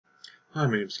Hi,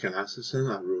 my name is Ken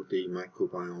Asserson. I wrote the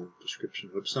Microbiome prescription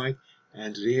website,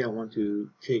 and today I want to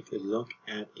take a look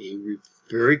at a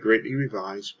very greatly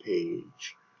revised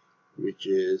page, which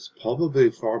is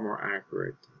probably far more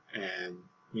accurate and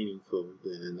meaningful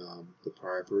than the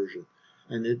prior version.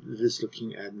 And it is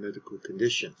looking at medical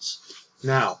conditions.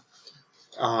 Now,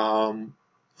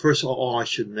 first of all, I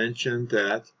should mention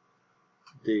that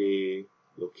the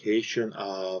location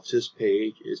of this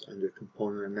page is under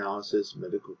component analysis,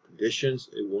 medical conditions.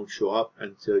 It won't show up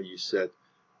until you set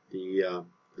the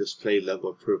display level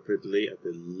appropriately. I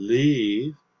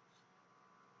believe.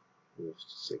 Let's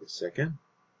just take a second.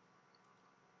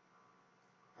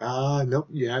 Nope,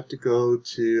 you have to go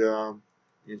to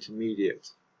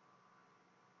intermediate.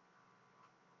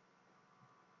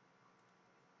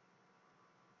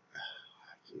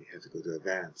 You have to go to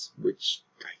advanced, which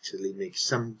actually makes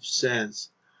some sense.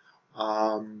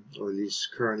 Or at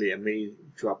least currently I may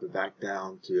drop it back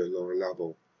down to a lower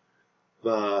level.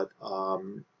 But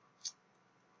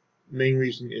main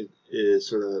reason it is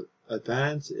sort of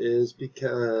advanced is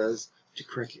because to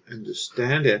correctly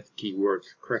understand it, keyword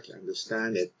correctly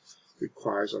understand it,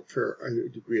 requires a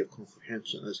degree of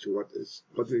comprehension as to what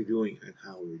we're doing and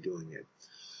how we're doing it.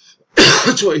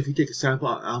 So if you take a sample,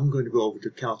 I'm going to go over to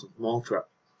count of Malta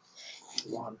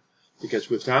 1, because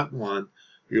with that one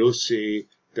you'll see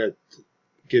that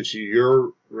gives you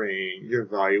your range, your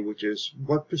value, which is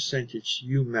what percentage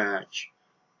you match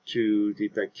to the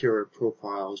bacteria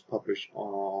profiles published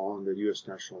on the U.S.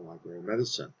 National Library of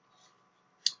Medicine.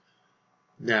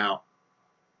 Now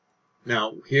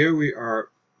here we are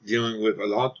dealing with a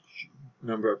large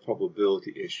number of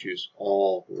probability issues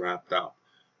all wrapped up.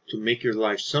 To make your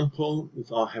life simple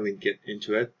without having to get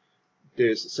into it,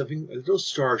 there's something, a little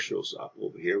star shows up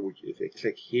over here, which if I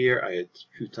click here, I hit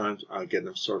 2 times, I'll get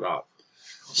them sorted out.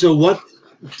 So what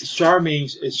the star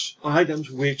means is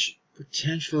items which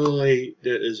potentially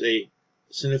there is a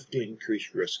significantly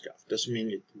increased risk of. Doesn't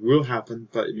mean it will happen,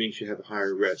 but it means you have a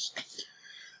higher risk.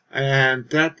 And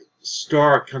that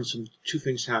star comes from 2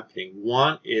 things happening.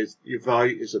 One is your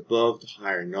value is above the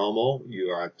higher normal.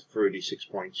 You are at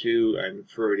 36.2 and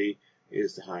 30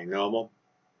 is the high normal.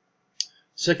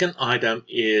 Second item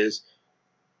is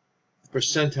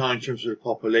percentile in terms of the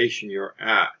population you're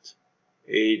at.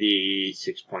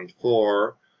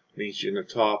 86.4 means you're in the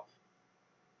top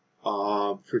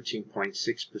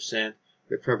 13.6%.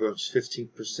 The prevalence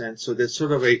 15%. So there's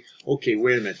sort of a, okay,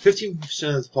 wait a minute,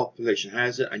 15% of the population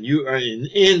has it, and you are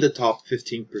in the top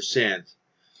 15%.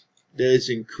 There's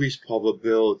increased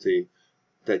probability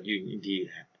that you indeed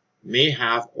may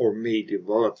have or may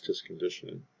develop this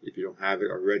condition if you don't have it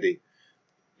already.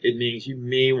 It means you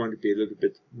may want to be a little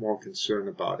bit more concerned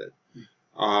about it.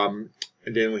 And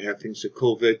then we have things like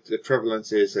COVID. The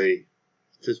prevalence is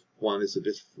this one is a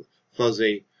bit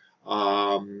fuzzy.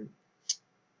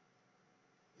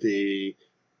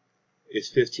 It's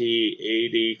 50,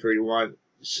 80, 31.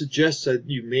 Suggests that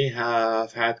you may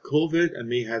have had COVID and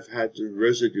may have had the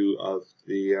residue of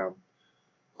the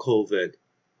COVID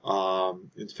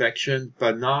infection,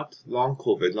 but not long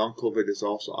COVID. Long COVID is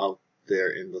also out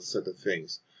there in the set of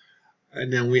things.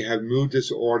 And then we have mood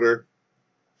disorder.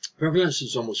 Prevalence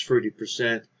is almost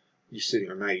 30%. You're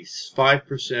sitting on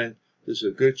 95%. There's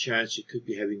a good chance you could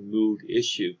be having mood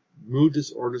issue. Mood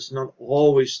disorder is not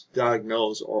always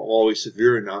diagnosed or always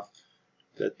severe enough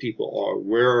that people are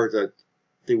aware that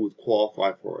they would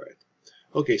qualify for it.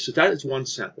 Okay, so that is one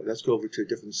sample. Let's go over to a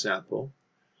different sample.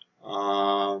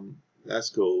 Let's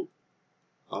go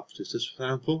up to this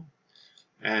sample.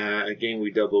 And again,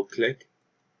 we double click.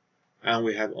 And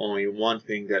we have only one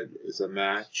thing that is a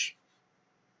match,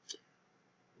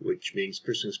 which means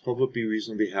person is probably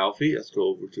reasonably healthy. Let's go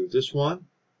over to this one.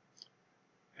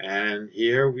 And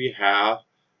here we have,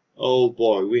 oh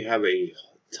boy, we have a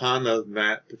ton of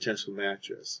potential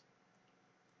matches.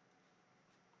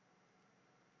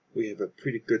 We have a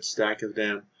pretty good stack of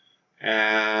them.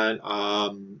 And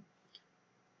a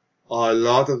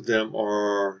lot of them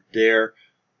are there.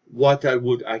 What that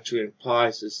would actually imply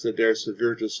is that there's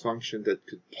severe dysfunction that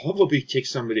could probably take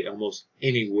somebody almost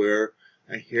anywhere.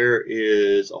 And here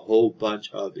is a whole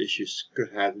bunch of issues.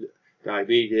 Could have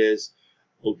diabetes,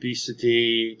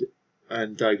 obesity,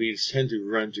 and diabetes tend to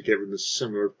run together in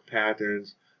similar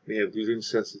patterns. May have gluten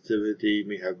sensitivity,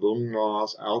 may have bone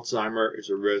loss, Alzheimer is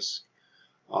a risk,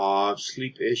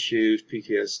 sleep issues,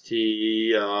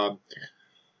 PTSD,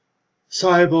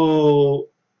 SIBO.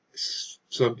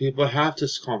 Some people have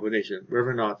this combination. Whether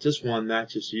or not this one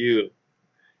matches you,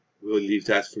 we'll leave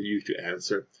that for you to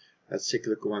answer. Let's take a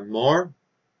look at one more.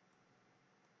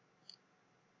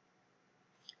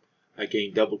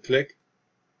 Again, double click,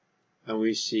 and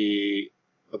we see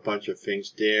a bunch of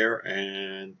things there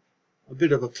and a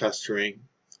bit of a clustering.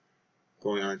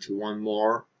 Going on to one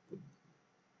more.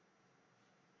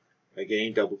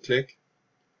 Again, double click.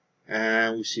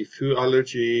 And we see food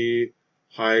allergy,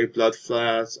 high blood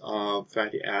fats,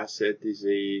 fatty acid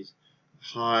disease.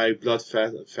 High blood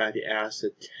fat and fatty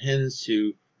acid tends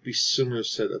to be similar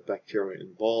set of bacteria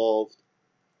involved.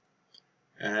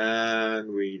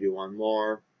 And we do one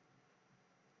more.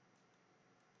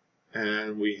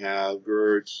 And we have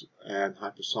GERD and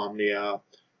hypersomnia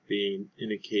being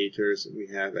indicators. We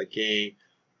have again,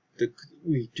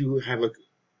 we do have a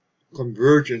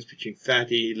convergence between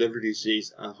fatty liver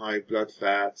disease and high blood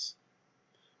fats,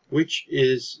 which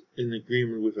is in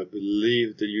agreement with, I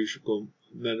believe, the usual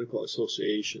medical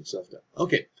associations of that.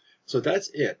 Okay, so that's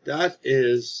it. That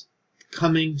is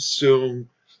coming soon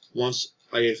once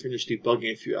I have finished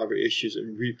debugging a few other issues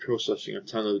and reprocessing a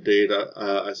ton of data,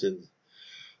 as in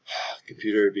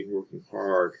computer been working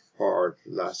hard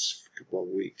the last couple of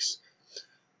weeks.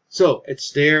 So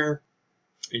it's there.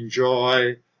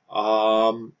 Enjoy.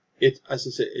 It, as I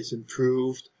said, it's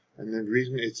improved, and the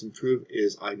reason it's improved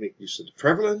is I make use of the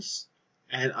prevalence,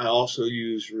 and I also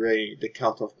use the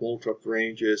Kalthoff-Moultrie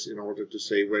ranges in order to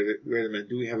say, wait a minute,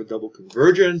 do we have a double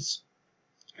convergence?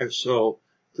 If so,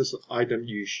 this is an item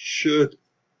you should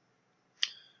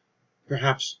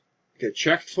perhaps get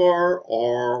checked for,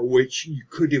 or which you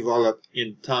could develop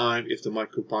in time if the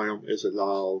microbiome is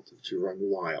allowed to run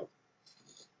wild.